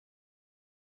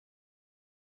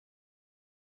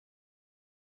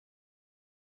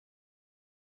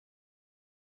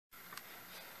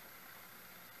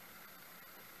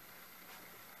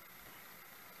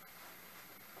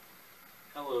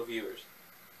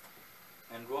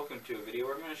and welcome to a video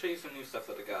where I'm going to show you some new stuff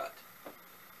that I got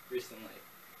recently,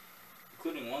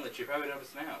 including one that you probably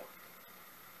noticed now.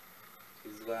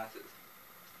 These glasses.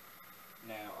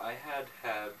 Now, I had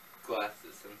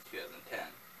glasses since 2010.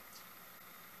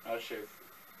 I'm not sure if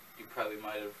you probably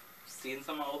might have seen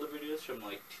some of my older videos from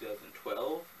like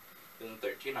 2012,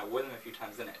 2013. I wore them a few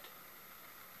times in it.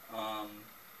 Have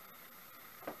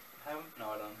them?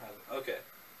 No, I don't have them. Okay,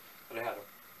 but I had them.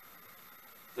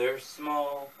 They're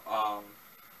small,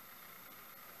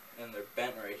 and they're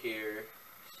bent right here,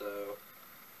 so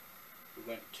we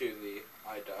went to the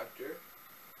eye doctor,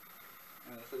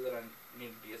 and they said that I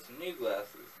needed to get some new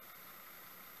glasses.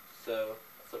 So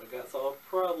that's what I got, so I'll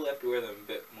probably have to wear them a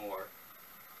bit more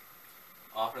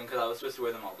often, because I was supposed to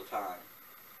wear them all the time.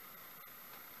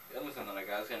 The other thing that I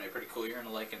got is going to be pretty cool. You're going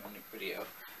to like it in a new video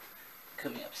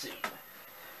coming up soon.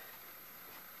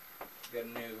 Got a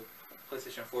new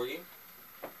PlayStation 4 game,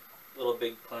 Little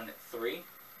Big Planet 3,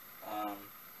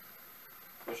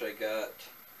 which I got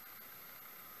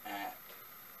at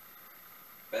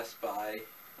Best Buy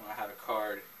when I had a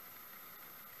card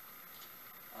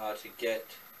to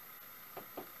get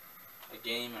a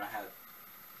game, and I had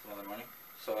some other money,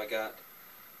 so I got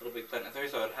Little Big Planet 3,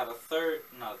 so I'd have a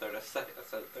second, I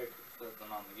said third because it's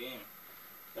on the game,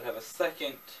 I'd have a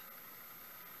second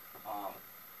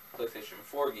PlayStation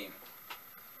 4 game.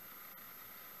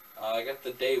 I got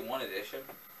the Day 1 edition.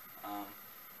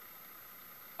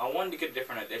 I wanted to get a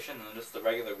different edition than just the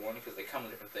regular one because they come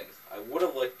with different things. I would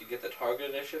have liked to get the Target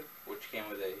edition, which came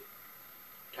with a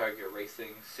Target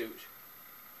racing suit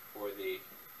for the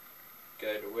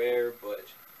guy to wear,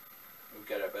 but we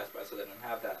got it at Best Buy, so they didn't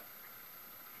have that.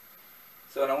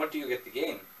 So when I went to go get the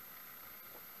game,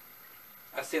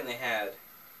 I seen they had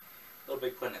Little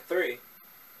Big Planet 3,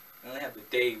 and they had the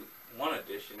Day 1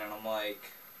 edition, and I'm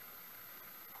like,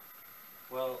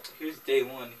 well, here's Day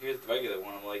 1, here's the regular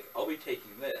one. I'm like, I'll be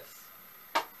taking this,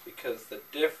 because the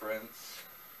difference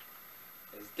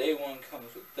is Day 1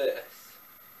 comes with this.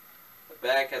 The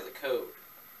back has a code.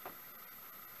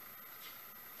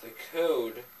 The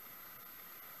code, you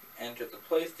enter the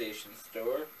PlayStation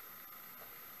Store,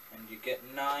 and you get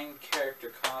 9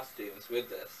 character costumes with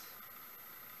this.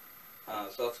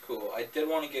 So that's cool. I did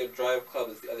want to get Drive Club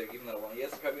as the other game that I want to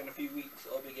get, so probably in a few weeks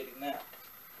I'll be getting that.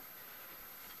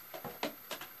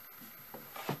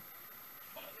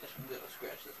 I'm gonna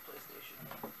scratch this PlayStation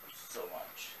so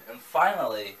much. And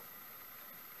finally,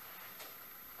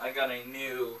 I got a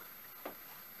new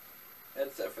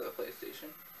headset for the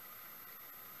PlayStation.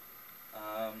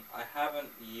 I haven't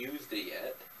used it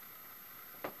yet,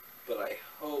 but I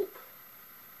hope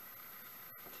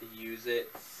to use it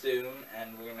soon,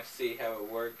 and we're gonna see how it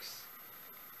works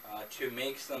to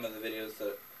make some of the videos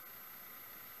that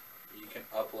you can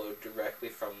upload directly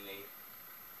from the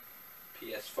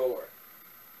PS4.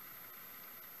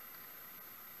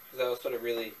 Because that was sort of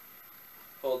really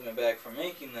holding me back from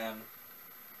making them,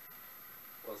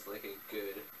 was like a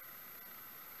good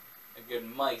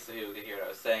mic so people could hear what I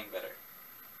was saying better.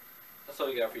 That's all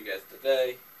we got for you guys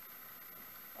today.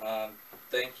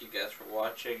 Thank you guys for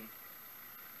watching.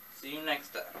 See you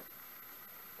next time.